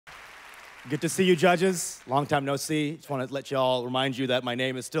Good to see you, judges. Long time no see. Just want to let y'all remind you that my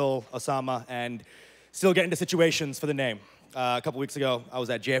name is still Usama and still get into situations for the name. A couple weeks ago, I was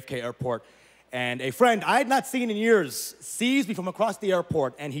at JFK Airport, and a friend I had not seen in years sees me from across the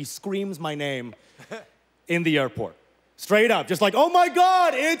airport, and he screams my name in the airport. Straight up, just like, oh my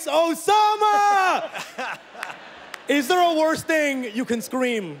God, it's Usama! Is there a worse thing you can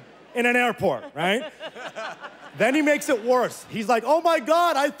scream in an airport, right? Then he makes it worse. He's like, oh my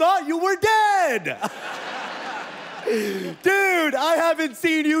God, I thought you were dead. Dude, I haven't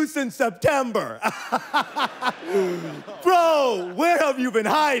seen you since September. Bro, where have you been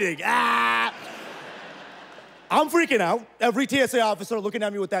hiding? Ah. I'm freaking out. Every TSA officer looking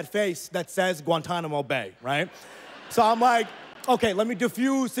at me with that face that says Guantanamo Bay, right? So I'm like, okay, let me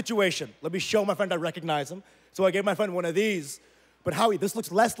diffuse situation. Let me show my friend I recognize him. So I gave my friend one of these. But Howie, this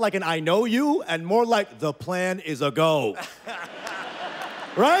looks less like an I know you and more like the plan is a go.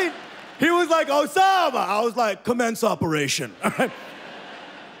 Right? He was like, Osama. I was like, commence operation.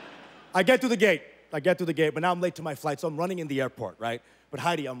 I get to the gate, but now I'm late to my flight, so I'm running in the airport, right? But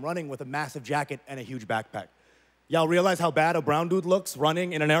Heidi, I'm running with a massive jacket and a huge backpack. Y'all realize how bad a brown dude looks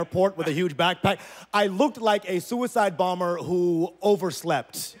running in an airport with a huge backpack? I looked like a suicide bomber who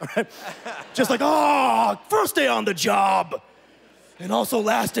overslept. Right? Just like, oh, first day on the job. And also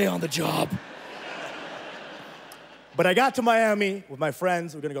last day on the job. But I got to Miami with my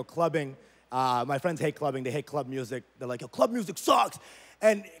friends. We're gonna go clubbing. My friends hate clubbing. They hate club music. They're like, yo, club music sucks.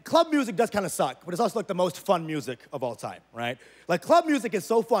 And club music does kind of suck, but it's also like the most fun music of all time, right? Like club music is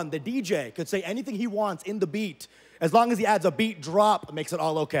so fun. The DJ could say anything he wants in the beat. As long as he adds a beat drop, it makes it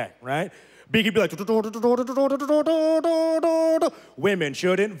all okay, right? Beat could be like, women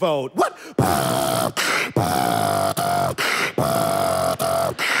shouldn't vote. What?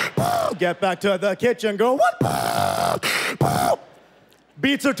 Get back to the kitchen, go, what?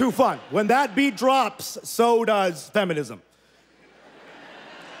 Beats are too fun. When that beat drops, so does feminism.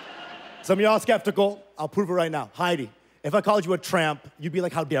 Some of y'all skeptical, I'll prove it right now. Heidi, if I called you a tramp, you'd be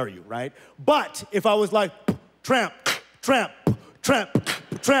like, how dare you, right? But if I was like, tramp, tramp, tramp,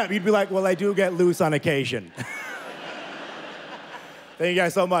 tramp, you'd be like, well, I do get loose on occasion. Thank you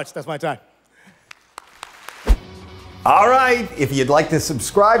guys so much. That's my time. All right, if you'd like to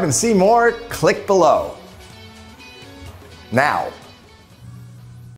subscribe and see more, click below. Now,